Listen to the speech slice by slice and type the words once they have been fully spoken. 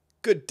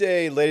Good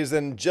day, ladies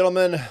and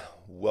gentlemen.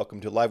 Welcome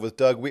to Live with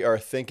Doug. We are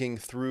thinking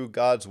through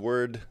God's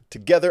Word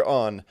together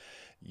on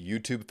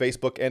YouTube,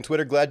 Facebook, and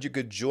Twitter. Glad you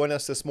could join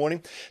us this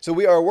morning. So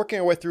we are working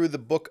our way through the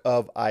book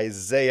of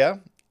Isaiah,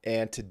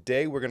 and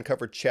today we're going to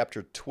cover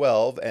chapter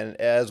 12. And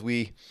as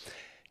we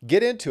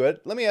get into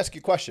it, let me ask you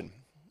a question.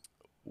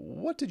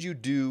 What did you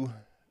do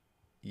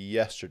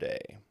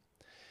yesterday?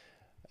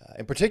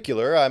 In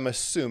particular, I'm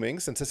assuming,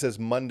 since this is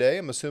Monday,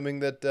 I'm assuming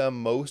that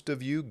most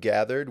of you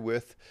gathered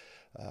with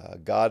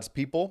God's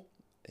people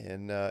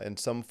in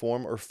some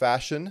form or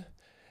fashion.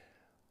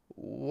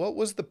 What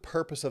was the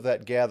purpose of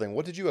that gathering?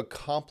 What did you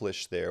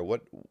accomplish there?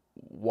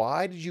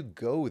 Why did you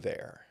go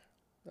there?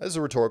 This is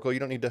rhetorical. You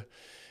don't need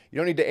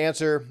to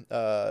answer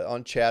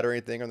on chat or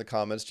anything or in the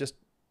comments. Just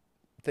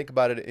think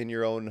about it in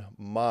your own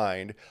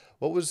mind.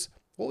 What was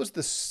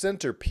the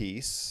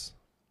centerpiece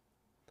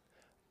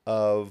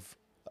of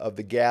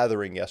the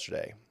gathering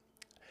yesterday?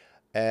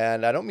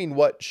 And I don't mean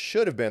what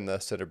should have been the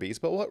centerpiece,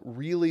 but what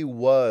really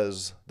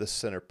was the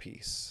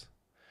centerpiece.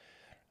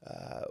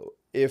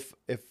 If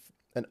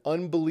an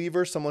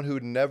unbeliever, someone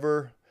who'd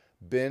never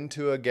been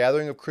to a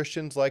gathering of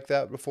Christians like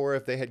that before,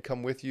 if they had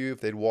come with you,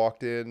 if they'd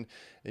walked in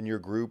your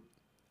group,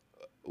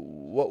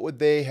 what would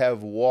they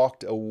have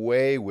walked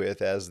away with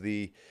as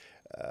the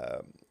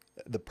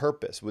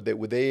purpose? Would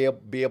they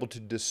be able to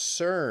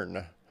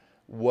discern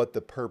what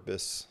the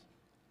purpose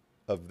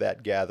of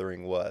that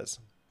gathering was?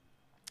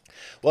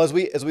 Well, as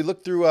we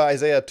look through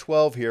Isaiah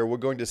 12 here, we're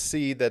going to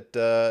see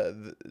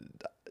that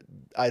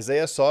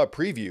Isaiah saw a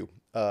preview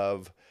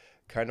of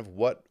kind of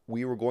what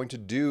we were going to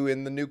do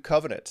in the new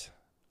covenant.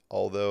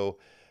 Although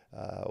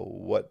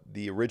what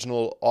the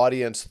original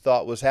audience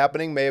thought was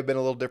happening may have been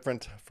a little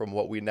different from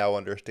what we now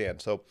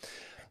understand. So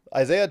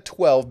Isaiah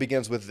 12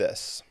 begins with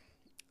this.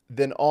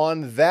 Then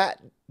on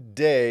that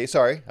day,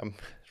 sorry, I'm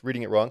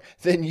reading it wrong.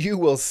 Then you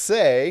will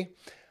say,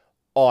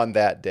 on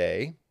that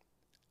day,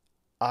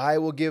 I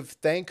will give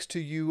thanks to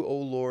you, O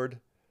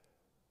Lord,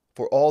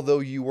 for although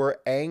you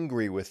were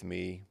angry with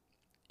me,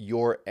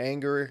 your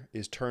anger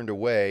is turned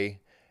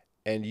away,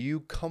 and you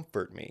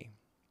comfort me.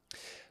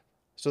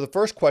 So the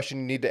first question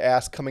you need to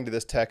ask coming to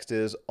this text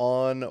is,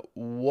 on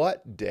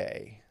what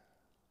day?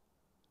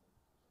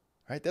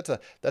 Right?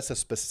 That's a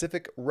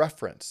specific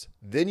reference.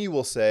 Then you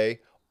will say,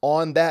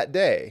 on that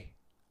day.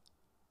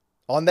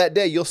 On that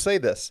day, you'll say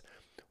this.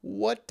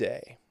 What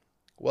day?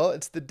 Well,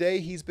 it's the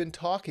day he's been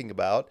talking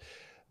about,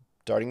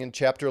 starting in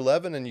chapter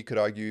 11, and you could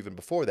argue even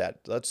before that.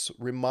 Let's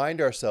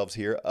remind ourselves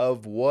here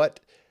of what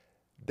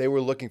they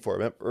were looking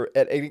for.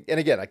 And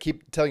again, I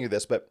keep telling you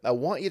this, but I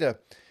want you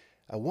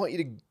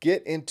to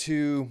get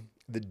into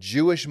the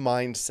Jewish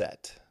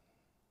mindset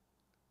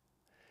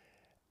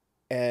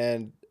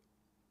and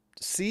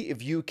see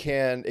if you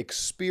can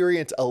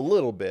experience a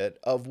little bit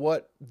of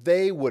what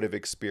they would have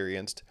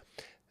experienced.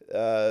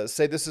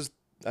 Say this is,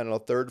 I don't know,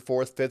 3rd,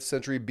 4th, 5th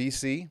century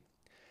BC.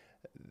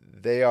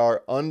 They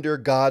are under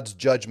God's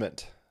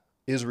judgment.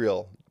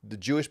 Israel, the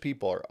Jewish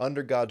people, are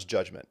under God's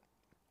judgment.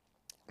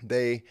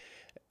 They've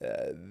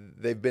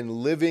been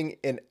living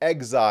in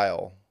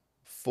exile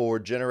for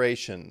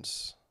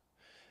generations,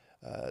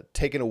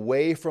 taken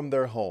away from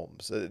their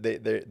homes.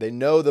 They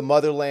know the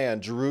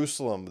motherland,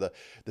 Jerusalem, the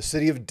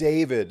city of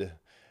David.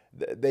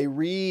 They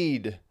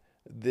read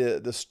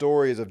the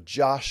stories of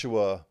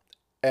Joshua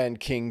and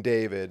King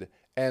David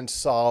and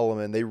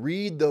Solomon. They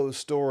read those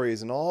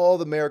stories and all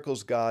the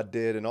miracles God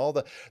did and all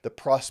the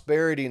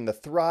prosperity and the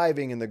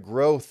thriving and the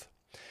growth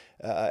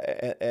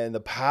and the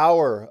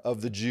power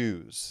of the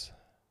Jews.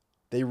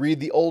 They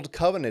read the Old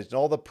Covenant and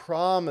all the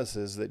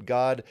promises that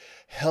God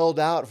held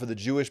out for the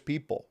Jewish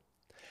people,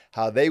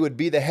 how they would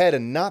be the head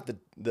and not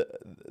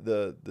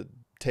the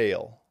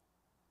tail.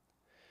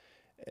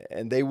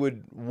 And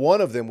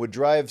one of them would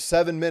drive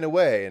 7 men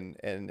away,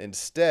 and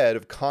instead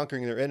of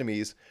conquering their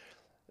enemies,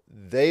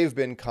 they've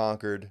been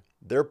conquered.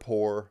 They're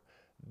poor.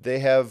 They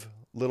have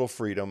little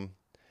freedom.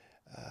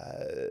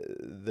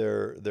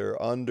 They're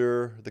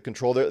under the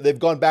control. They've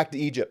gone back to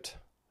Egypt,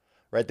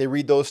 right? They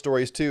read those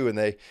stories too, and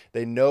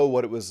they know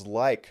what it was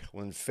like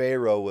when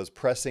Pharaoh was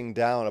pressing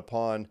down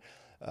upon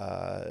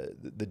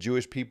the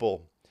Jewish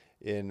people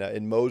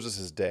in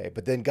Moses' day.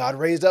 But then God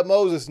raised up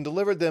Moses and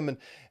delivered them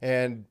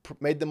and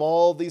made them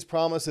all these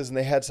promises, and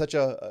they had such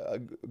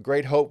a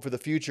great hope for the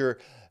future.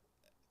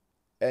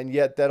 And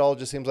yet that all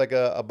just seems like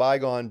a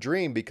bygone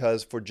dream,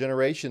 because for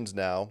generations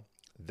now,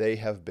 they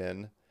have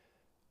been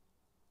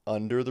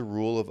under the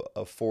rule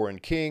of foreign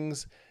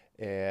kings,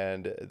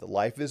 and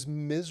life is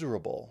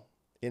miserable.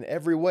 In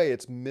every way,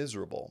 it's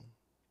miserable.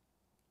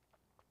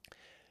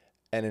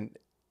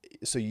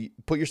 So you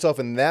put yourself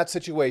in that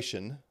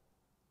situation,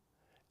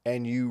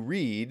 and you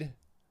read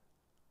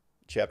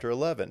chapter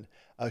 11.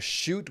 A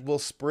shoot will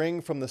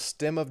spring from the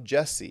stem of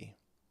Jesse,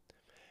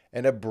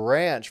 and a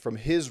branch from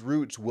his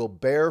roots will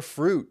bear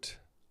fruit.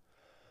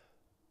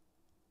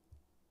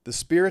 The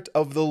Spirit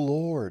of the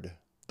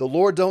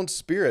Lord's own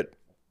Spirit,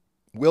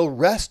 will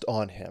rest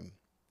on him.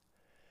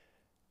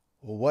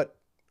 What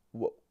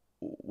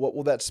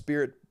will that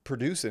Spirit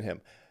produce in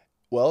him?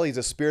 Well, he's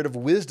a spirit of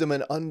wisdom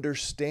and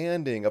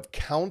understanding, of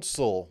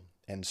counsel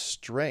and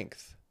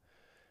strength,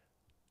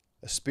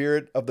 a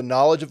spirit of the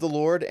knowledge of the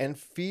Lord and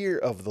fear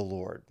of the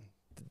Lord.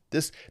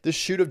 This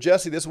shoot of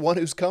Jesse, this one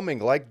who's coming,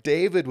 like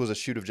David was a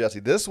shoot of Jesse.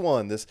 This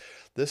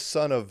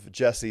son of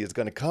Jesse is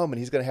going to come, and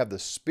he's going to have the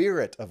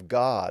Spirit of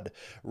God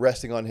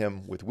resting on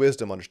him with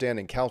wisdom,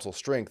 understanding, counsel,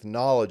 strength,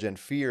 knowledge, and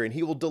fear. And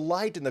he will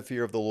delight in the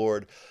fear of the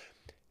Lord,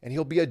 and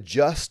he'll be a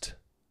just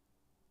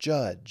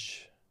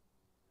judge.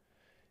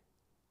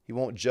 He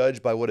won't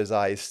judge by what his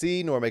eyes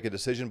see, nor make a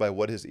decision by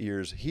what his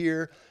ears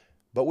hear.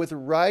 But with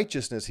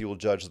righteousness he will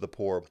judge the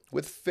poor,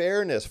 with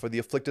fairness for the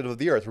afflicted of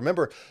the earth.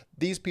 Remember,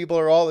 these people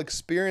are all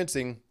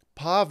experiencing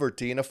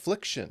poverty and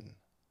affliction.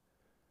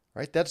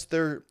 Right? That's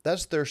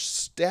their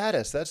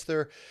status.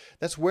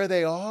 That's where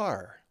they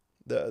are.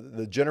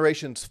 The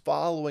generations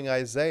following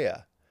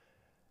Isaiah.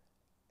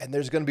 And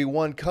there's going to be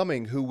one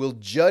coming who will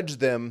judge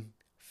them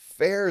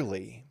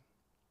fairly.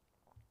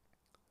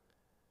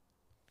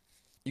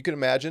 You can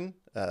imagine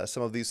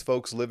some of these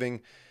folks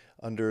living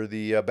under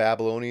the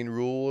Babylonian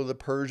rule or the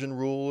Persian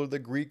rule or the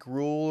Greek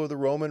rule or the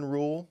Roman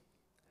rule.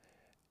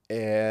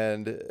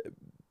 And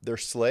they're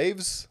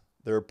slaves,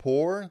 they're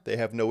poor, they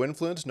have no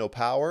influence, no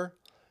power,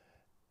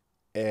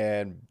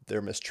 and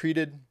they're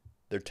mistreated,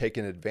 they're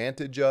taken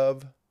advantage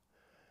of,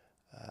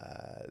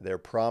 they're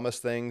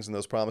promised things and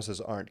those promises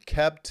aren't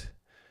kept.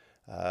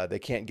 They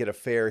can't get a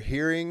fair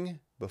hearing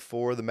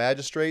before the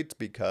magistrates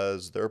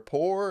because they're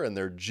poor and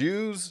they're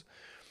Jews,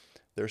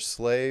 they're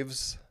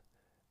slaves.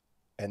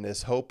 And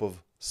this hope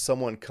of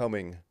someone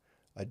coming,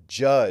 a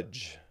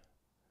judge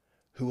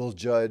who will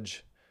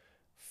judge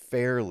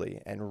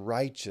fairly and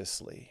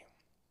righteously.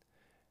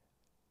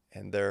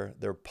 And their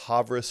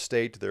impoverished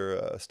state,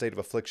 their state of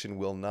affliction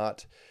will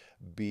not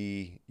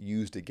be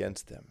used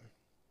against them.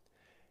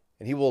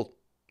 And he will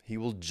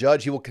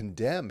judge, he will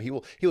condemn, he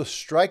will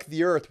strike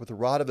the earth with the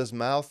rod of his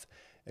mouth,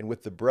 and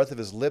with the breath of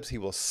his lips he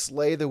will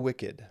slay the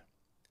wicked.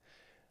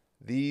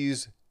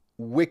 These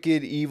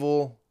wicked,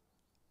 evil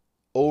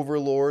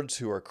overlords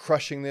who are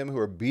crushing them, who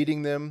are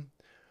beating them,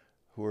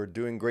 who are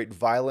doing great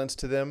violence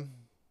to them.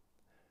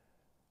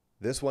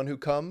 This one who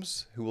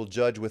comes, who will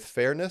judge with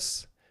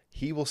fairness,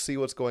 he will see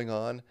what's going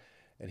on,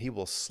 and he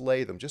will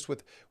slay them just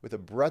with a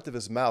breath of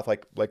his mouth,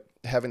 like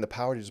having the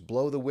power to just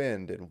blow the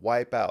wind and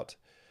wipe out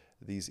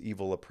these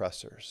evil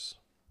oppressors.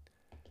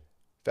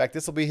 In fact,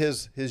 this will be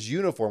his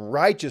uniform.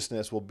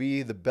 Righteousness will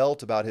be the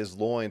belt about his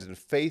loins, and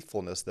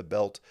faithfulness the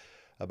belt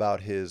about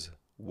his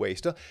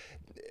waist.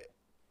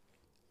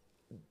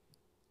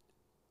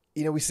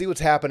 We see what's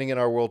happening in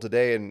our world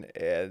today,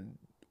 and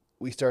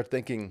we start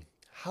thinking,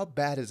 how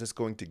bad is this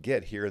going to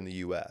get here in the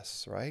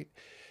U.S., right?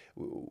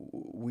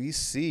 We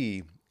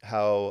see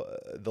how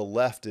the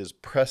left is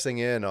pressing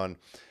in on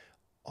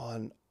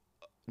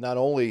not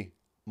only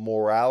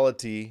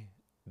morality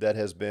that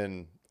has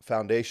been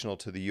foundational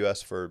to the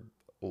U.S. for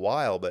a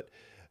while, but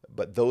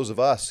those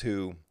of us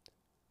who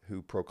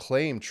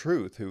proclaim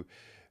truth,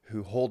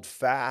 who hold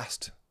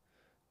fast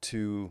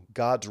to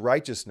God's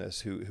righteousness,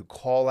 who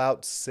call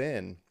out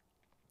sin,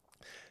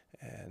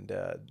 and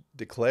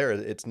declare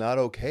it's not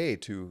okay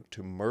to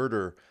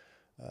murder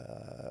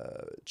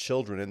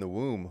children in the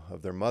womb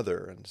of their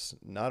mother, and it's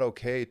not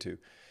okay to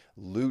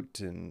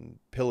loot and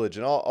pillage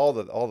and all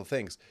the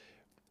things.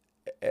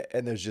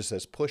 And there's just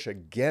this push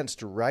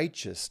against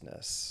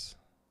righteousness.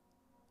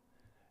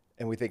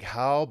 And we think,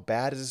 how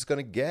bad is this going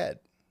to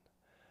get?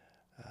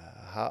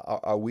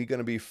 How are we going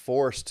to be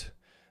forced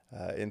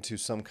into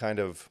some kind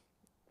of,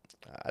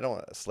 I don't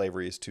want,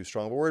 slavery is too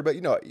strong of a word, but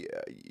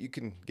you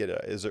can get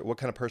it. What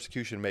kind of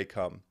persecution may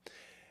come?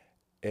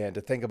 And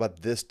to think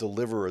about this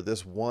deliverer,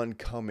 this one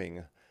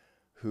coming,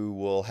 who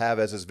will have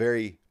as his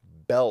very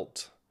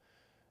belt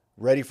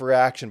ready for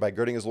action by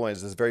girding his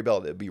loins, this very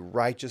belt, it'd be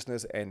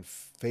righteousness and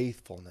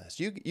faithfulness.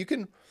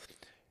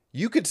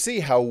 You could see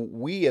how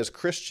we as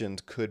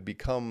Christians could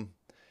become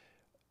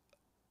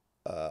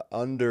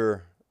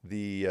under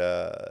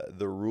the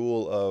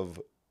rule of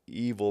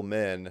evil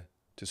men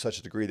to such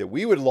a degree that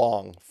we would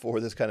long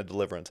for this kind of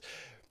deliverance.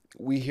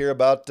 We hear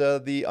about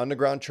the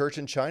underground church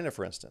in China,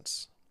 for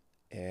instance,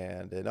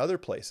 and in other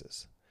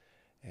places.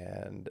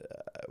 And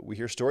we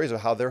hear stories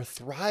of how they're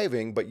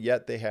thriving, but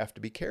yet they have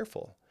to be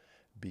careful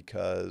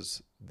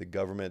because the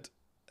government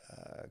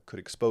could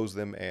expose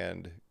them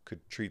and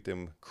could treat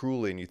them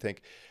cruelly. And you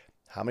think,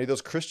 how many of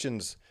those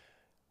Christians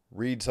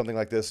read something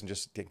like this and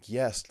just think,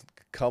 yes,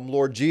 come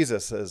Lord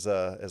Jesus, as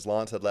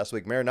Lon said last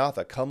week,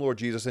 Maranatha, come Lord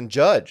Jesus, and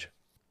judge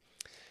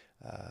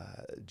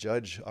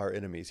our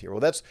enemies here. Well,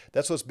 that's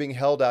what's being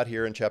held out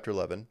here in chapter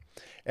 11.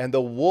 And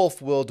the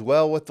wolf will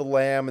dwell with the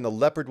lamb, and the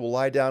leopard will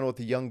lie down with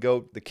the young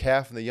goat, the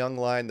calf and the young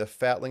lion, the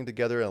fatling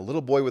together, and a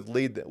little boy will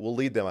lead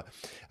them.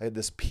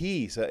 This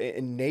peace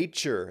in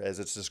nature, as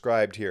it's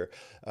described here.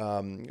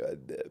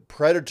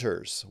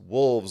 Predators,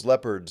 wolves,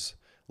 leopards,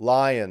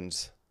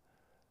 lions,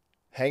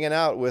 hanging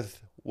out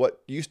with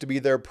what used to be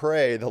their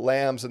prey, the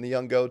lambs and the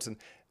young goats, and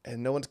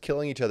and no one's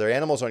killing each other.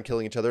 Animals aren't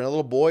killing each other. And a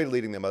little boy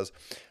leading them. I was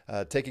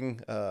taking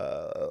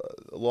a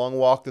long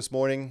walk this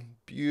morning.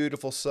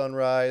 Beautiful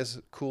sunrise,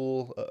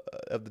 cool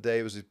of the day.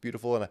 It was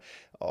beautiful, and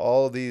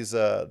all of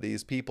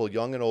these people,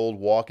 young and old,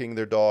 walking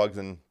their dogs.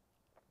 And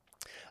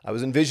I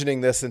was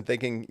envisioning this and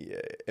thinking,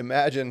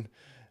 imagine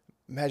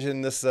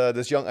this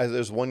young.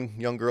 There's one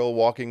young girl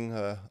walking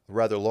a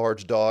rather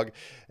large dog,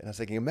 and I was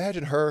thinking,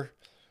 imagine her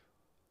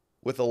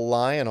with a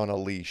lion on a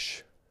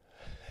leash.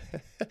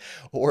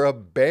 Or a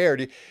bear.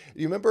 Do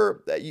you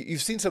remember?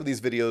 You've seen some of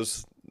these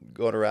videos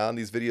going around.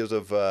 These videos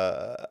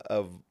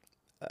of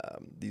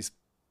these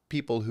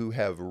people who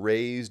have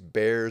raised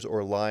bears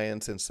or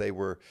lions since they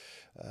were,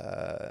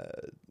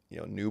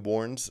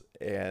 newborns,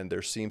 and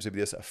there seems to be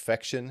this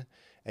affection.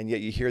 And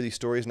yet you hear these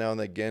stories now and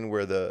again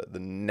where the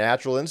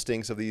natural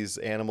instincts of these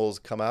animals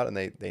come out, and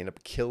they end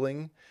up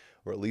killing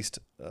or at least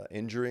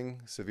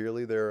injuring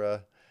severely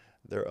their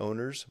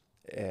owners.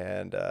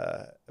 And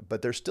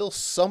but there's still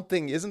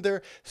something, isn't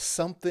there?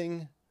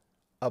 Something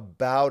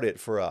about it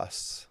for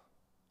us.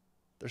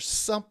 There's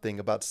something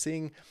about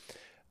seeing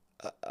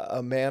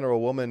a man or a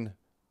woman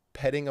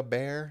petting a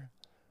bear,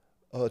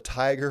 a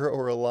tiger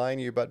or a lion.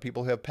 You're about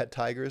people who have pet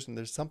tigers, and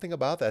there's something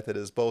about that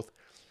is both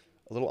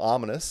a little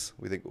ominous.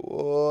 We think,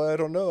 oh, I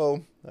don't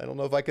know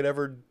if I could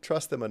ever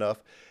trust them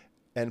enough.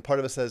 And part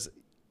of us says,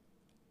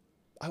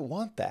 I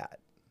want that.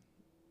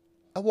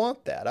 I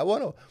want that. I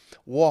want to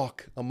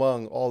walk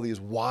among all these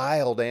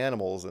wild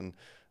animals and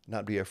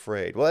not be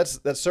afraid. Well,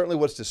 that's certainly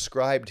what's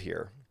described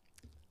here,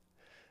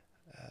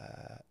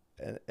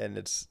 and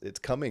it's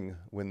coming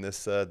when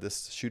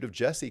this shoot of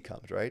Jesse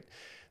comes, right?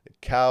 The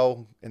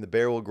cow and the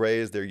bear will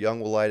graze; their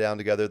young will lie down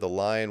together. The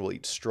lion will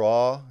eat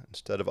straw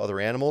instead of other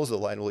animals. The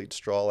lion will eat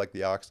straw like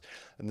the ox,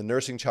 and the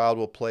nursing child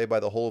will play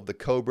by the hole of the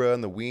cobra,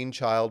 and the weaned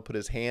child put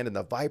his hand in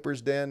the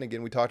viper's den.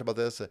 Again, we talked about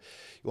this. You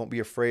won't be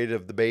afraid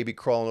of the baby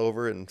crawling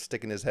over and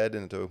sticking his head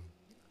into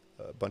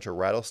a bunch of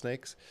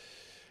rattlesnakes.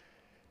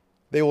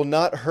 They will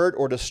not hurt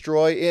or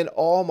destroy in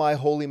all my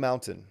holy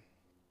mountain.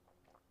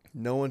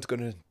 No one's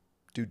going to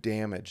do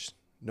damage.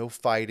 No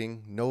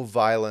fighting, no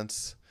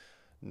violence,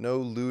 no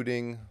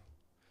looting,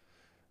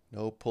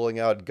 no pulling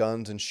out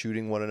guns and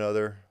shooting one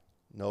another,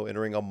 no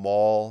entering a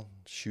mall,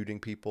 shooting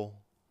people.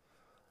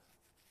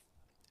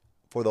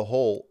 For the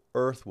whole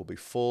earth will be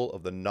full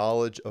of the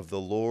knowledge of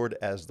the Lord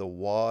as the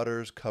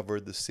waters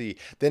covered the sea.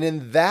 Then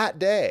in that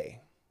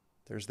day,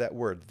 there's that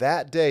word,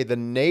 that day, the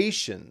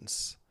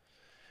nations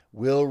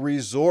will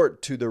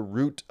resort to the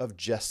root of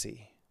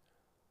Jesse.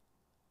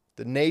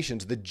 The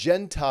nations, the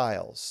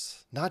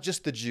Gentiles, not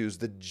just the Jews,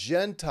 the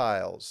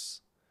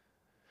Gentiles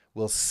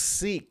will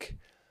seek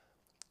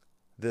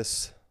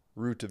this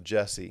root of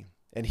Jesse.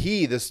 And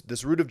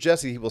this root of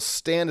Jesse, he will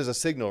stand as a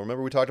signal.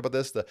 Remember we talked about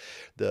this,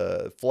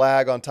 the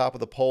flag on top of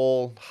the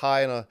pole,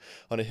 high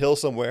on a hill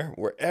somewhere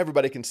where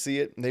everybody can see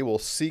it. And they will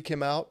seek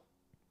him out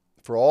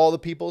for all the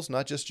peoples,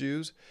 not just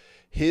Jews.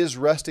 His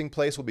resting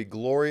place will be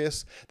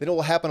glorious. Then it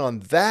will happen on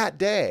that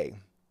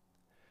day.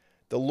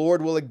 The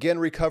Lord will again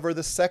recover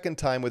the second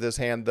time with his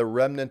hand the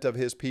remnant of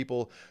his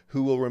people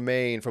who will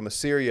remain from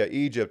Assyria,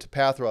 Egypt,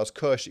 Pathros,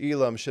 Cush,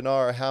 Elam,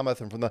 Shinar,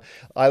 Hamath, and from the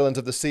islands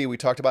of the sea. We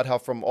talked about how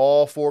from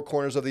all four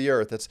corners of the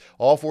earth, that's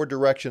all four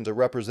directions are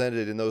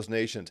represented in those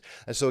nations.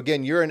 And so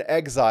again, you're in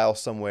exile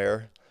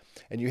somewhere,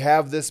 and you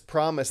have this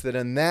promise that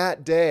in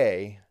that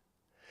day,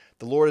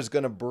 the Lord is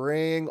going to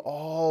bring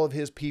all of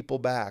his people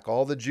back.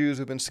 All the Jews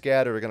who've been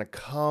scattered are going to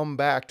come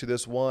back to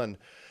this one,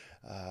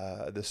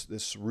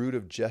 this root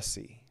of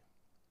Jesse.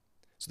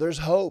 So there's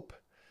hope.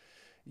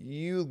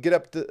 You get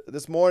up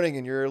this morning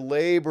and you're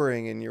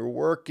laboring and you're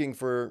working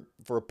for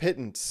a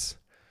pittance.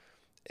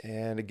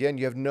 And again,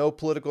 you have no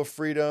political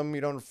freedom.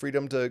 You don't have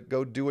freedom to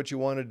go do what you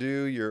want to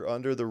do. You're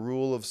under the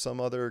rule of some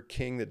other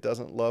king that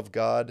doesn't love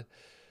God.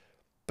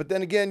 But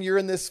then again, you're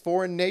in this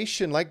foreign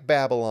nation like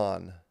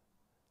Babylon.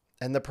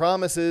 And the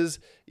promise is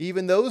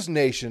even those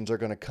nations are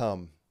going to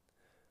come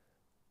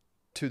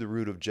to the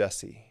root of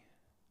Jesse.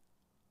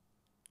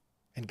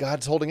 And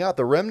God's holding out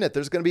the remnant.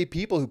 There's going to be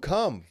people who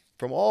come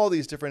from all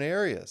these different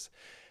areas.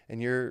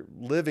 And you're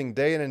living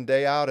day in and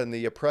day out in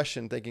the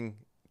oppression thinking,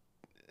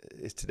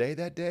 is today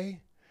that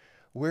day?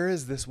 Where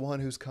is this one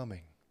who's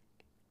coming?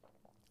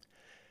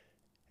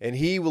 And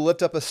he will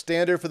lift up a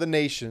standard for the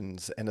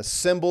nations and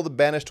assemble the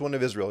banished one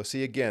of Israel.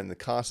 See again, the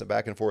constant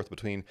back and forth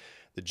between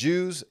the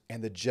Jews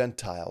and the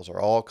Gentiles are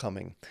all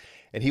coming.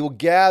 And he will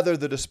gather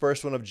the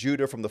dispersed one of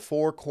Judah from the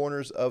four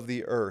corners of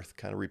the earth,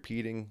 kind of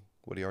repeating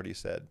what he already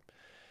said.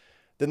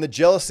 Then the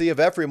jealousy of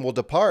Ephraim will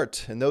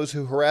depart, and those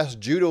who harass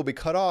Judah will be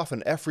cut off,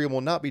 and Ephraim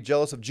will not be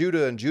jealous of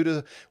Judah, and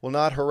Judah will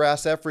not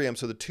harass Ephraim.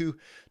 So the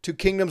two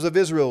kingdoms of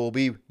Israel will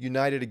be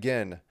united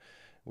again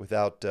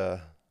without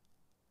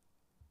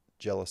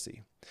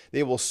jealousy.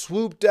 They will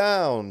swoop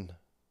down.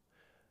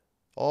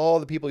 All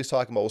the people he's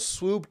talking about will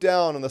swoop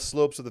down on the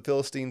slopes of the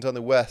Philistines on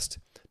the west.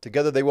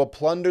 Together they will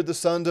plunder the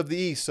sons of the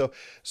east.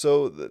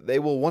 So they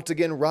will once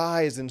again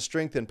rise in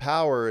strength and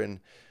power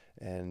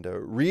and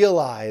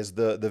realize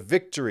the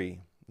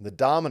victory the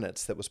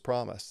dominance that was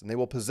promised. And they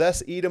will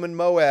possess Edom and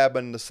Moab,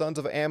 and the sons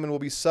of Ammon will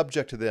be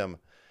subject to them.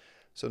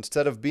 So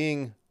instead of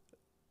being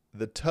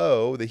the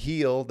toe, the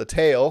heel, the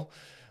tail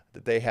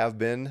that they have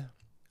been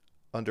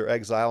under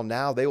exile,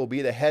 now they will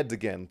be the heads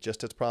again,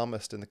 just as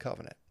promised in the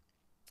covenant.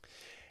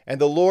 And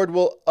the Lord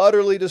will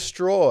utterly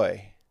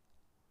destroy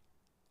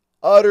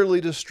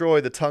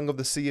the tongue of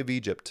the sea of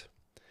Egypt,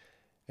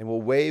 and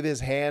will wave his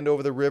hand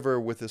over the river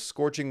with a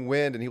scorching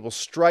wind, and he will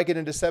strike it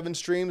into 7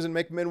 streams and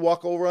make men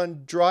walk over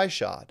on dry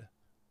shod.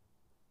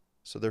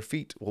 So their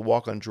feet will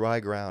walk on dry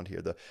ground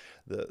here.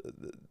 The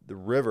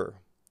river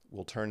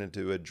will turn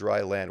into a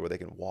dry land where they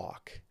can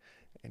walk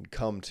and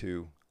come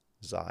to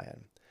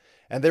Zion.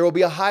 And there will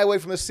be a highway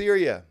from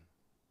Assyria,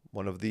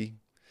 one of the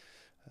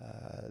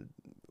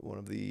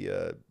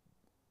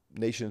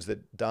nations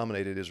that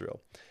dominated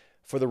Israel,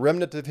 for the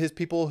remnant of his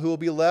people who will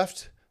be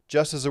left,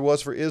 just as there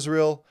was for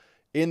Israel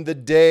in the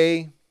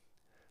day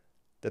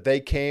that they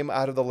came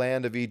out of the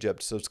land of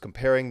Egypt. So it's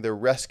comparing their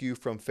rescue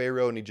from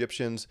Pharaoh and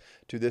Egyptians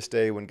to this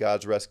day when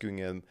God's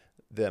rescuing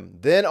them.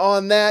 Then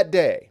on that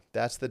day,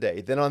 that's the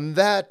day, then on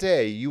that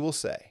day you will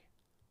say,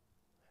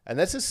 and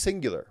this is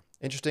singular.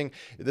 Interesting,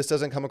 this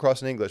doesn't come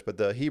across in English, but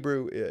the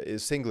Hebrew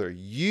is singular.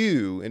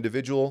 You,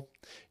 individual,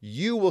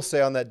 you will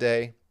say on that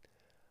day,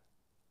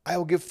 I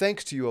will give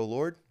thanks to you, O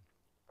Lord,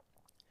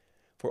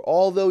 for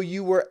although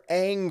you were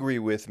angry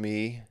with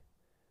me,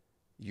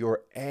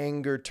 your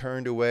anger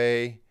turned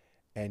away,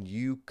 and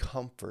you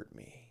comfort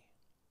me.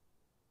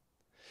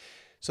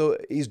 So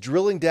he's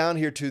drilling down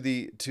here to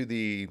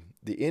the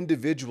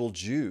individual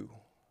Jew,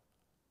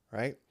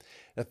 right?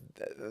 Now,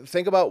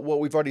 think about what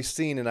we've already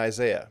seen in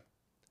Isaiah.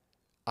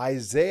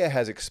 Isaiah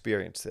has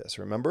experienced this,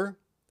 remember?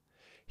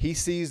 He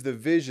sees the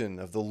vision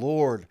of the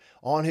Lord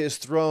on his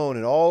throne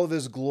and all of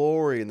his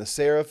glory and the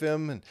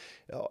seraphim and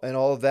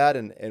all of that.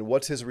 And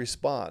what's his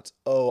response?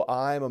 Oh,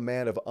 I'm a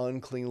man of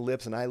unclean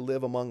lips, and I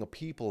live among a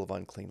people of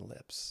unclean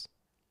lips.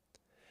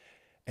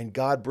 And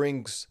God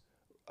brings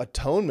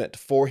atonement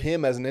for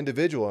him as an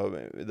individual.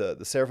 The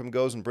seraphim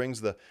goes and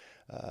brings the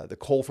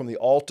coal from the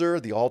altar.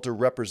 The altar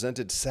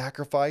represented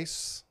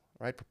sacrifice,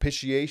 right?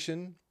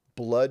 Propitiation,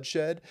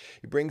 bloodshed.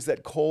 He brings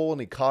that coal and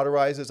he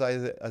cauterizes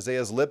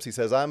Isaiah's lips. He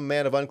says, I'm a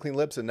man of unclean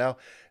lips, and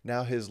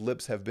now his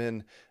lips have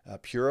been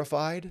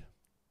purified.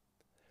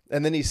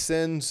 And then he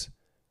sends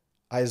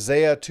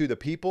Isaiah to the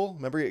people.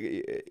 Remember,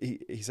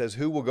 he says,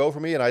 who will go for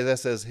me? And Isaiah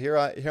says, here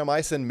am I,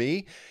 send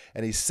me.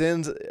 And he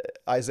sends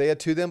Isaiah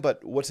to them,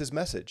 but what's his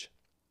message?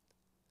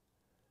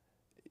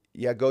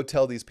 Yeah, go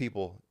tell these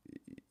people,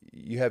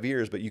 you have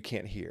ears, but you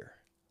can't hear.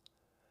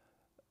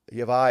 You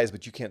have eyes,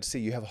 but you can't see.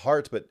 You have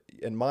hearts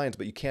and minds,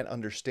 but you can't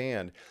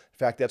understand. In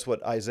fact, that's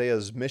what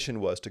Isaiah's mission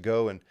was, to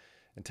go and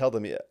tell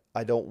them,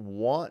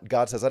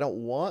 God says, I don't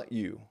want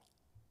you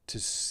to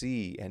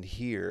see and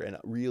hear and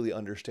really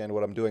understand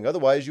what I'm doing.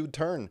 Otherwise, you would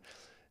turn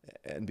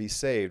and be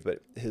saved.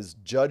 But his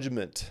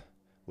judgment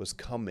was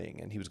coming,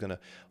 and he was going to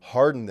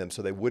harden them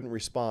so they wouldn't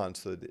respond,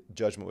 so the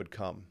judgment would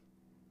come.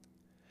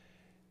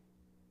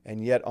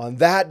 And yet on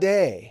that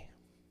day,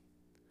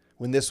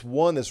 when this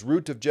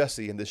root of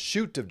Jesse and this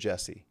shoot of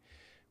Jesse,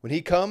 when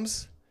he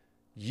comes,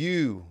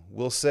 you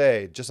will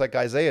say, just like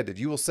Isaiah did,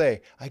 you will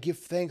say, I give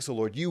thanks, O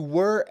Lord. You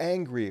were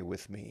angry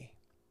with me,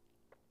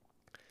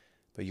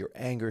 but your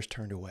anger is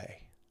turned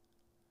away.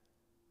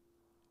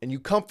 And you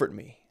comfort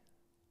me.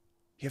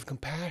 You have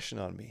compassion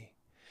on me.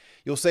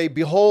 You'll say,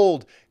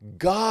 behold,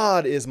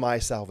 God is my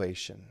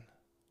salvation.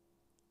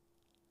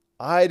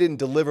 I didn't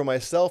deliver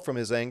myself from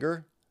his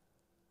anger.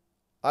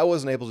 I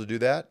wasn't able to do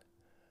that.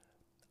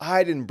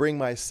 I didn't bring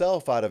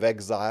myself out of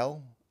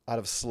exile, out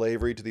of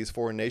slavery to these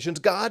foreign nations.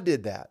 God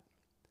did that.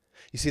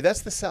 You see,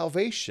 that's the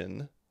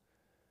salvation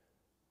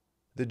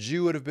the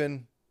Jew would have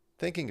been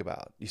thinking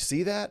about. You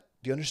see that?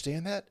 Do you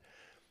understand that?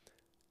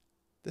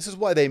 This is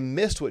why they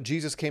missed what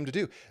Jesus came to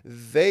do.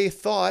 They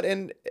thought,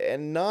 and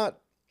not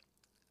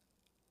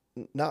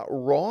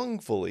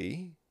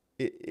wrongfully,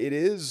 it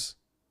is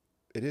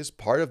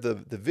part of the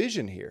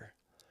vision here,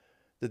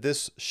 that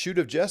this shoot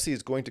of Jesse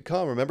is going to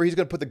come. Remember, he's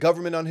going to put the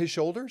government on his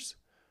shoulders.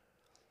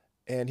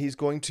 And he's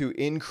going to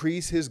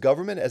increase his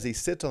government as he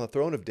sits on the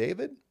throne of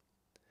David.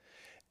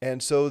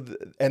 And so,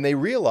 and they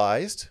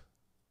realized,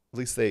 at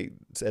least they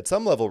at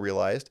some level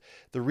realized,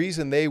 the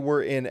reason they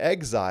were in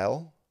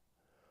exile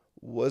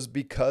was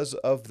because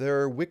of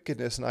their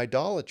wickedness and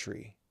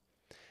idolatry.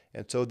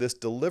 And so this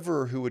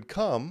deliverer who would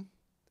come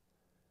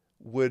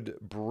would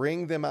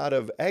bring them out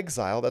of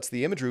exile. That's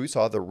the imagery we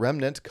saw, the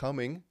remnant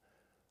coming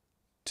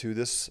to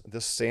this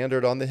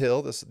standard on the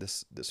hill,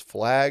 this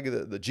flag,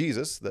 the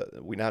Jesus,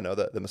 we now know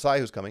the Messiah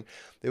who's coming.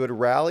 They would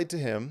rally to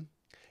him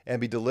and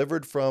be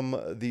delivered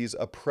from these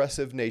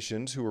oppressive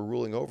nations who were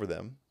ruling over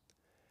them.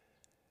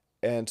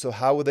 And so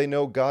how would they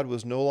know God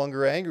was no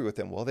longer angry with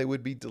them? Well, they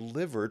would be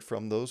delivered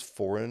from those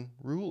foreign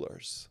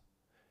rulers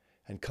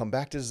and come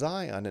back to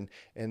Zion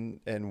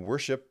and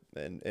worship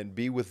and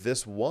be with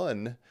this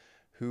one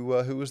who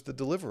was the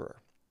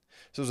deliverer.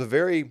 So it was a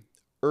very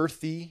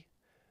earthy,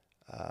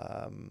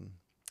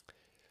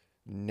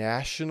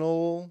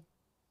 national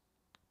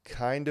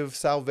kind of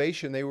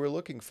salvation they were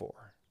looking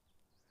for.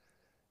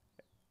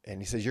 And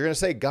he says, you're going to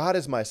say, God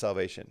is my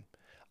salvation.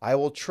 I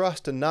will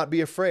trust and not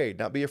be afraid.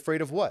 Not be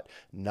afraid of what?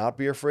 Not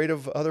be afraid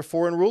of other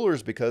foreign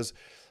rulers, because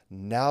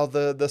now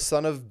the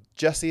son of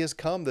Jesse has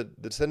come. The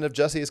descendant of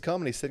Jesse has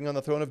come, and he's sitting on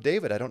the throne of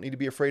David. I don't need to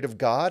be afraid of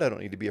God. I don't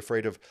need to be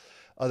afraid of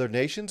other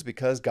nations,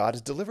 because God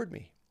has delivered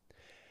me.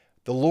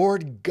 The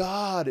Lord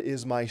God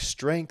is my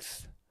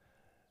strength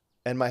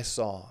and my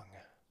song.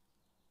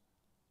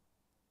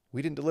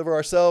 We didn't deliver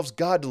ourselves.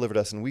 God delivered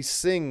us, and we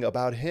sing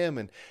about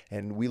him,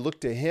 and we look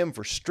to him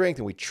for strength,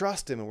 and we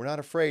trust him, and we're not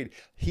afraid.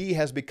 He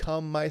has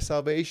become my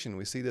salvation.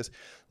 We see this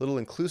little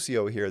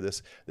inclusio here,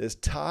 this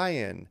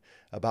tie-in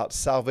about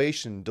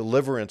salvation,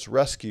 deliverance,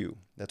 rescue.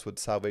 That's what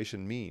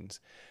salvation means.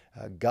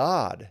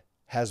 God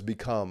has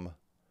become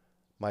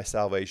my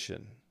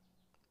salvation,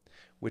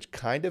 which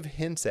kind of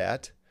hints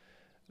at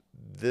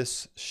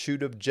this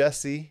shoot of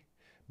Jesse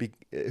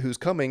who's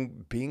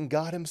coming being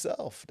God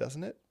himself,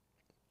 doesn't it?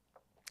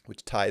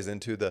 Which ties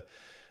into the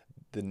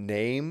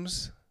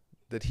names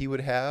that he would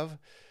have.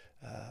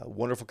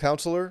 Wonderful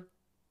Counselor,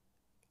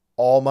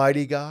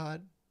 Almighty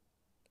God,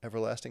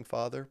 Everlasting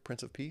Father,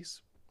 Prince of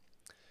Peace.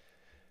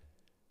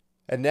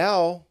 And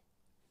now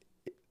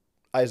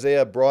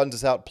Isaiah broadens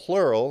this out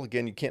plural.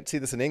 Again, you can't see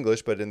this in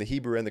English, but in the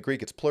Hebrew and the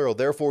Greek, it's plural.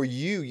 Therefore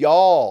you, y'all,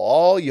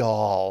 all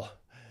y'all,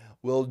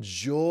 will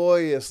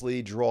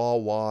joyously draw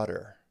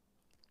water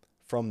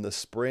from the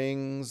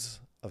springs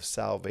of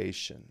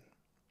salvation.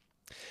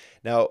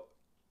 Now,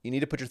 you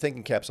need to put your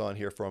thinking caps on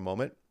here for a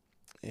moment.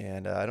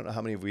 And I don't know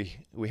how many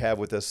we have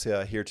with us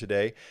here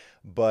today,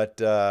 but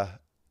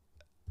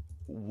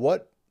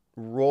what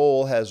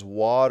role has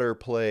water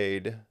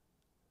played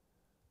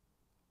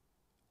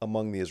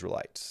among the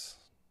Israelites?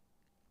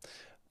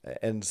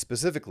 And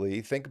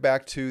specifically, think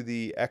back to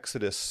the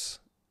Exodus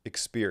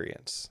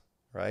experience,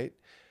 right?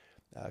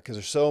 Because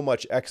there's so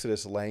much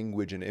Exodus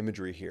language and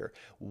imagery here.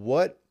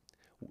 What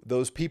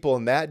those people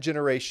in that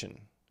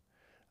generation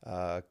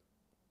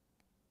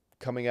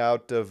coming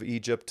out of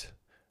Egypt,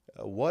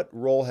 what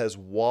role has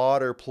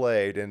water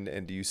played?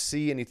 And do you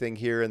see anything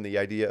here in the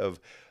idea of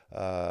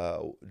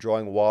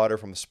drawing water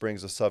from the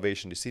springs of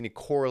salvation? Do you see any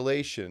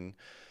correlation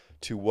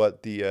to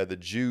what the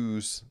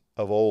Jews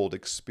of old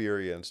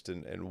experienced,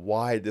 and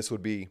why this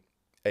would be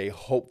a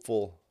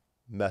hopeful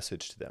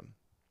message to them?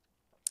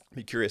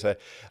 Be curious. I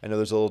know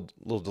there's a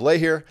little delay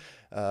here,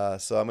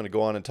 so I'm going to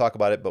go on and talk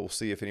about it, but we'll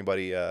see if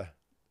anybody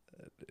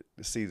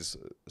sees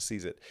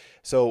it.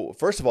 So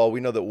first of all,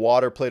 we know that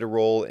water played a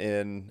role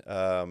in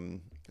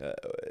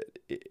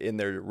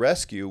their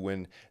rescue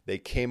when they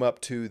came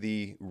up to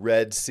the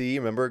Red Sea.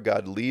 Remember,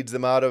 God leads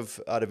them out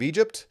of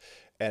Egypt,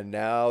 and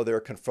now they're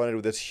confronted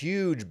with this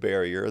huge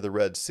barrier, the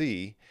Red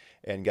Sea,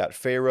 and got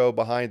Pharaoh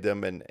behind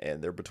them, and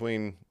they're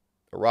between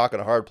a rock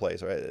and a hard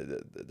place. Right?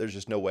 There's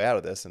just no way out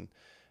of this. And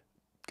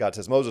God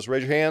says, Moses,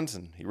 raise your hands,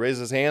 and he raises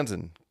his hands,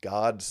 and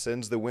God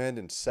sends the wind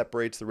and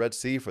separates the Red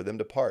Sea for them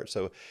to part.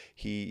 So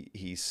he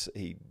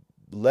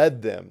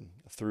led them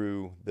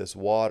through this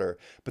water.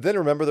 But then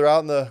remember, they're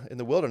out in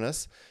the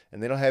wilderness,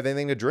 and they don't have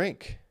anything to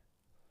drink.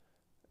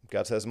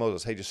 God says to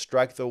Moses, hey, just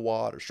strike the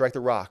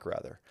rock,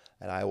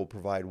 and I will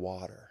provide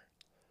water.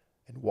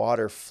 And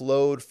water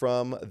flowed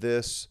from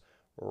this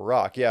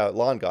rock. Yeah,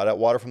 lawn got out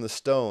water from the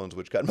stones,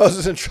 which got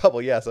Moses in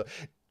trouble. Yeah, so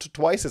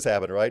twice this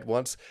happened, right?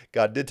 Once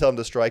God did tell him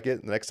to strike it.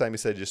 And the next time he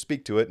said, just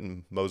speak to it.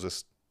 And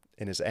Moses,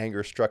 in his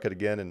anger, struck it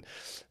again. And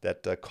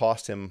that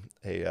cost him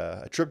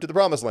a trip to the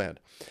promised land.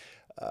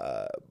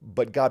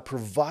 But God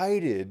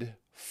provided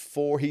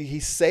he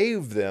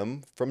saved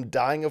them from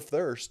dying of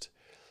thirst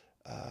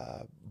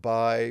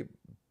by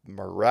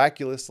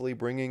miraculously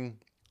bringing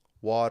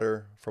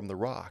water from the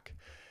rock.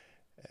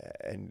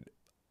 And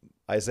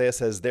Isaiah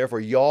says, therefore,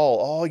 y'all,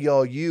 all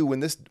y'all, you,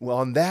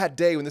 on that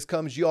day when this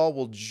comes, y'all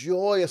will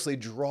joyously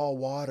draw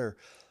water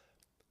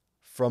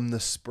from the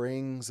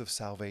springs of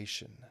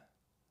salvation.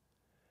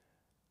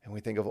 And we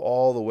think of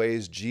all the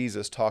ways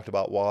Jesus talked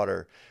about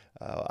water.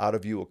 Out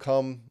of you will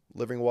come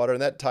living water.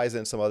 And that ties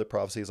in some other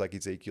prophecies like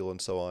Ezekiel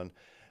and so on.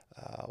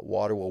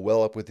 Water will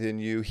well up within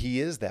you.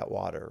 He is that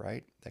water,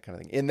 right? That kind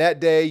of thing. In that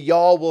day,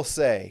 y'all will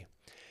say,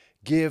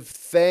 give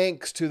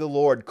thanks to the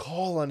Lord.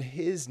 Call on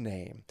his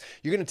name.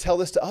 You're going to tell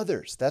this to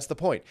others. That's the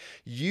point.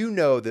 You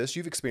know this.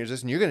 You've experienced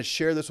this, and you're going to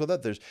share this with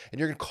others. And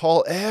you're going to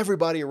call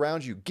everybody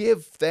around you.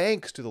 Give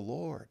thanks to the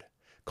Lord.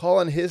 Call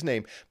on his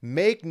name.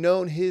 Make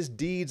known his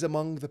deeds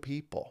among the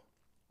people.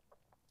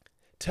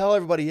 Tell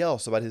everybody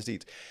else about his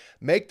deeds.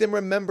 Make them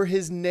remember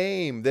his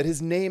name, that his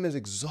name is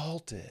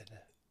exalted.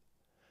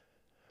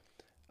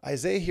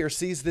 Isaiah here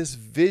sees this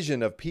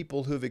vision of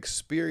people who've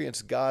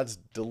experienced God's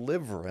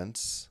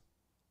deliverance.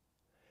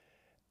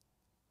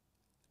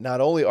 Not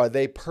only are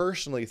they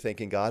personally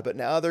thanking God, but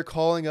now they're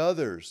calling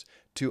others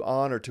to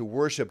honor, to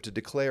worship, to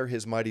declare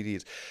his mighty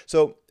deeds.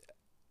 So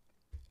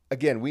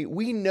again,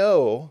 we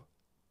know,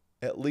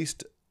 at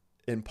least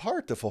in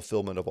part, the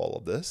fulfillment of all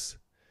of this.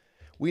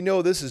 We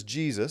know this is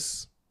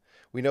Jesus.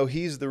 We know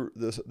he's the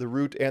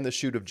root and the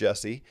shoot of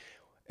Jesse.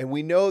 And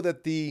we know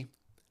that the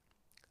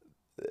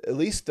at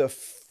least the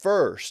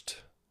first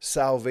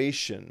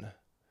salvation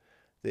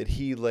that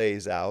he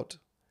lays out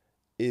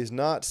is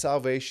not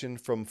salvation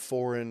from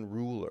foreign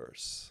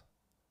rulers.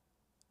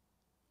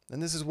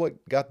 And this is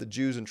what got the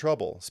Jews in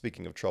trouble.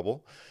 Speaking of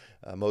trouble,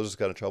 Moses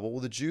got in trouble.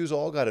 Well, the Jews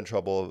all got in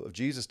trouble of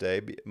Jesus'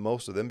 day,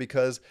 most of them,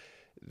 because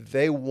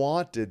they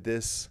wanted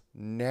this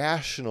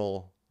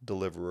national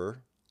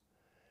deliverer.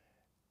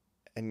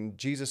 And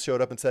Jesus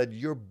showed up and said,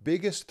 your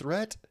biggest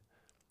threat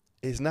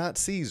is not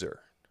Caesar.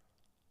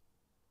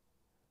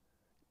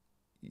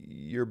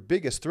 Your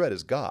biggest threat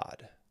is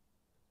God,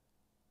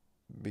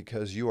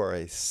 because you are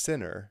a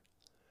sinner,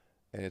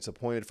 and it's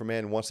appointed for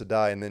man who wants to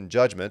die and then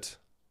judgment.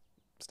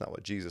 It's not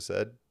what Jesus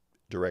said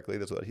directly.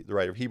 That's what the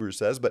writer of Hebrews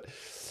says, but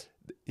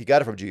he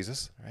got it from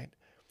Jesus, right?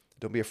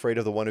 Don't be afraid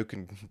of the one who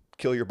can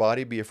kill your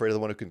body. Be afraid of the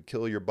one who can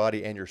kill your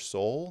body and your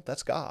soul.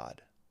 That's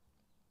God.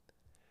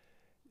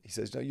 He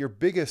says, no, your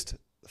biggest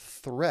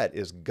threat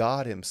is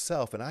God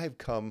himself, and I have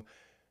come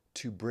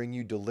to bring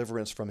you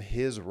deliverance from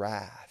his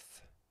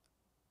wrath.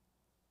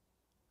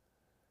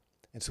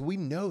 And so we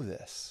know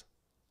this.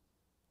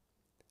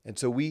 And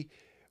so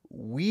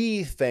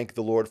we thank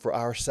the Lord for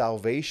our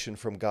salvation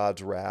from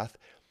God's wrath.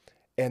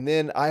 And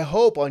then I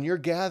hope on your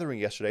gathering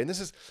yesterday, and this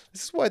is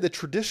why the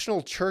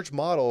traditional church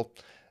model,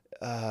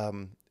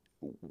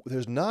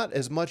 there's not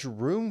as much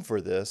room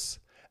for this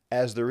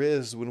as there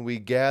is when we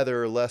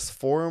gather less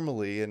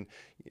formally and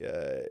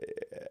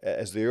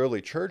as the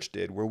early church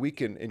did, where we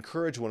can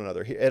encourage one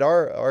another. At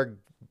our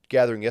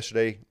gathering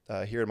yesterday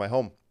here in my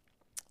home,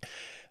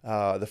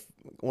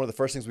 one of the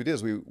first things we did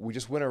is we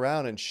just went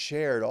around and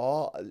share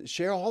all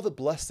the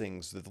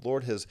blessings that the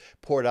Lord has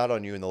poured out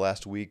on you in the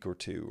last week or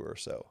two or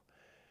so.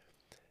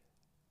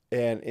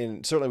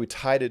 And certainly we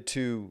tied it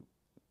to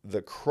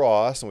the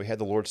cross, and we had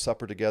the Lord's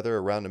Supper together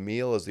around a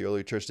meal as the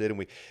early church did,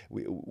 and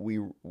we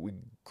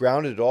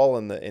grounded it all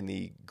in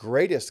the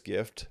greatest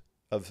gift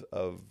of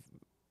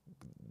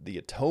the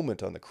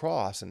atonement on the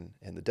cross and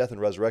the death and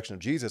resurrection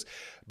of Jesus.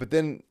 But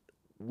then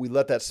we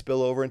let that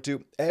spill over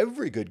into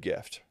every good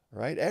gift,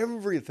 right?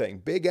 Everything,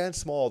 big and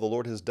small, the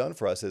Lord has done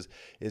for us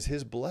is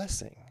his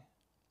blessing.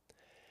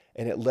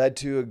 And it led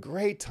to a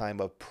great time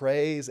of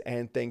praise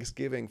and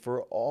thanksgiving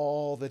for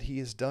all that he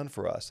has done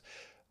for us.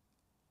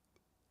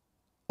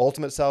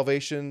 Ultimate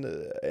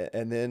salvation,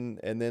 and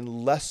then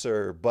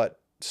lesser,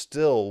 but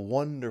still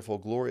wonderful,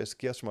 glorious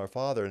gifts from our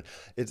Father. And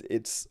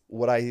it's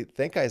what I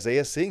think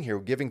Isaiah is seeing here.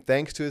 We're giving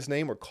thanks to his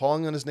name. We're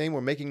calling on his name.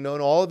 We're making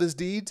known all of his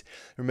deeds.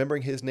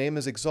 Remembering his name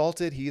is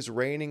exalted. He is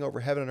reigning over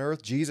heaven and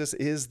earth. Jesus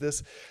is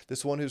this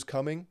one who's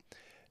coming.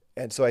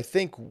 And so I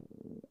think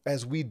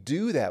as we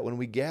do that, when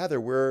we gather,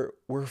 we're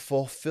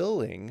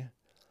fulfilling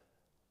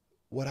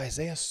what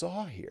Isaiah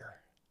saw here.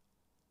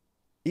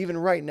 Even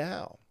right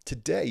now,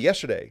 today,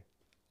 yesterday,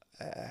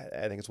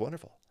 I think it's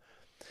wonderful.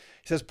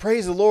 He says,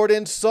 praise the Lord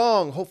in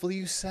song. Hopefully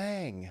you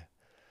sang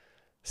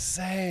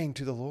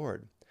to the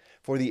Lord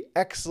for the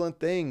excellent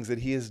things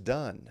that he has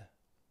done.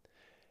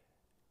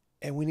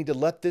 And we need to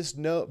let this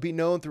be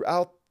known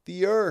throughout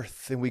the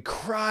earth. And we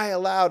cry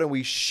aloud and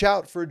we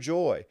shout for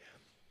joy.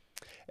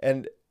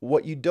 And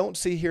what you don't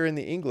see here in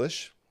the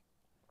English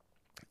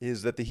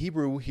is that the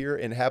Hebrew here,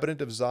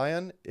 inhabitant of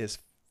Zion, is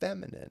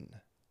feminine.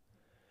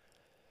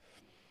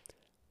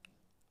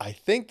 I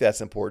think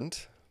that's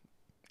important.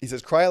 He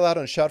says, cry aloud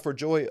and shout for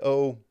joy,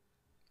 O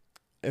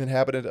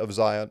inhabitant of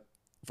Zion,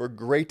 for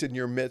great in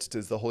your midst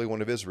is the Holy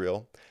One of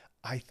Israel.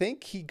 I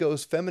think he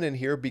goes feminine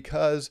here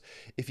because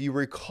if you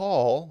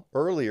recall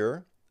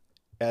earlier,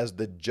 as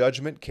the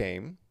judgment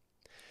came,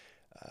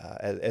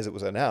 as it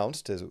was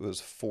announced, as it was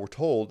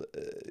foretold,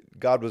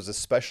 God was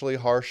especially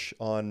harsh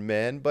on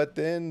men, but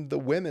then the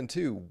women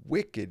too,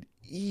 wicked,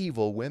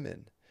 evil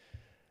women.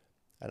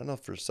 I don't know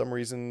if for some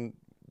reason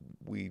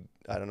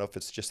I don't know if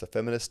it's just the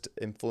feminist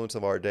influence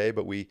of our day,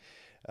 but we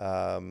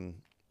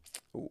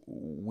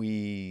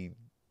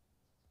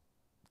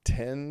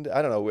tend,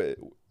 I don't know,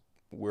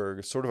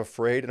 we're sort of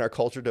afraid in our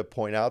culture to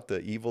point out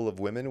the evil of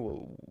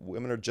women.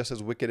 Women are just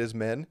as wicked as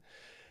men,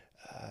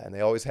 and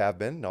they always have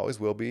been and always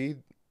will be.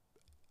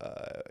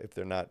 If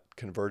they're not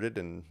converted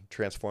and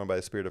transformed by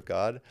the Spirit of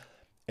God.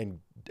 And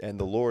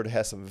the Lord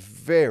has some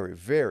very,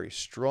 very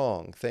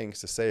strong things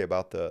to say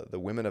about the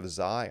women of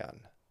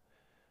Zion.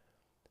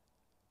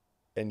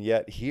 And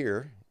yet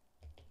here,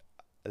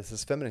 this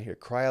is feminine here.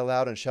 Cry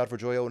aloud and shout for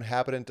joy, O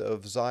inhabitant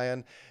of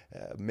Zion,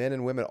 men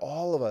and women,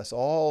 all of us,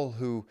 all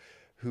who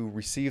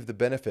receive the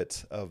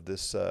benefits of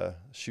this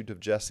shoot of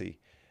Jesse.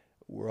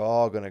 We're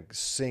all going to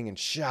sing and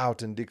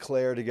shout and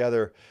declare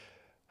together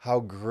how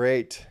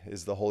great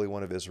is the Holy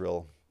One of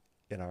Israel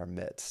in our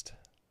midst.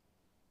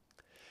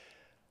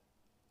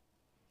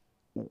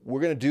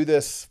 We're going to do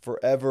this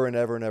forever and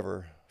ever and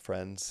ever,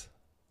 friends.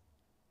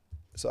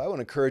 So I want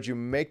to encourage you,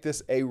 make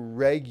this a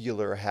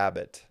regular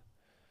habit.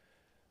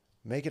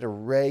 Make it a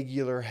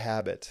regular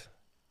habit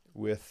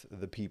with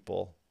the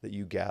people that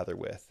you gather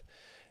with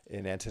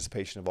in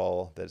anticipation of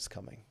all that is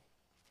coming.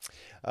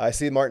 I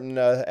see Martin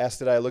asked,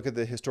 did I look at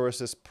the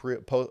historicist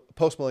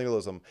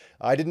postmillennialism?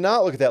 I did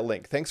not look at that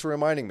link. Thanks for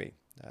reminding me.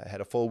 I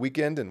had a full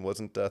weekend and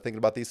wasn't thinking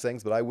about these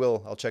things, but I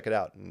will. I'll check it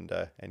out and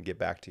get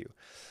back to you.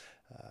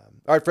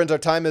 All right, friends, our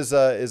time is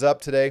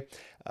up today.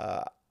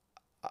 Uh,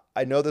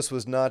 I know this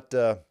was not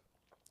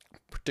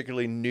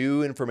particularly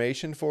new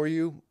information for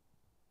you,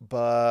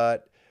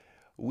 but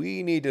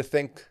we need to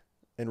think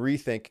and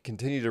rethink,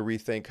 continue to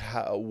rethink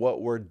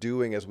what we're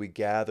doing as we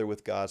gather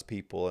with God's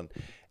people,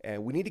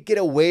 and we need to get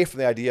away from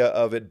the idea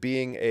of it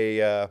being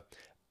a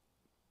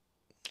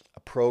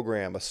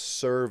program, a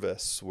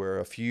service where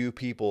a few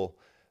people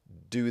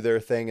do their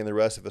thing and the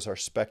rest of us are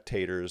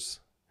spectators.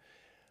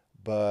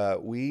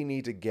 But we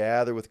need to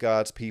gather with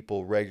God's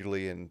people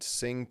regularly and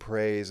sing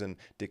praise and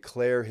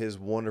declare his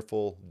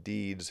wonderful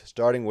deeds,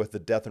 starting with the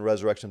death and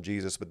resurrection of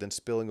Jesus, but then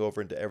spilling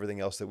over into everything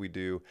else that we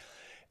do,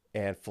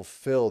 and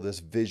fulfill this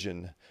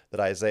vision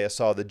that Isaiah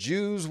saw. The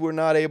Jews were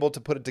not able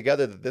to put it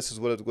together that this is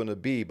what it's going to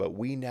be, but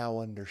we now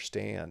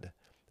understand.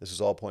 This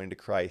is all pointing to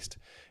Christ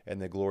and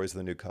the glories of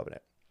the new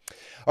covenant.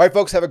 All right,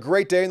 folks, have a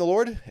great day in the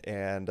Lord,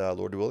 and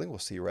Lord willing, we'll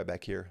see you right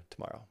back here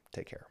tomorrow.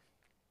 Take care.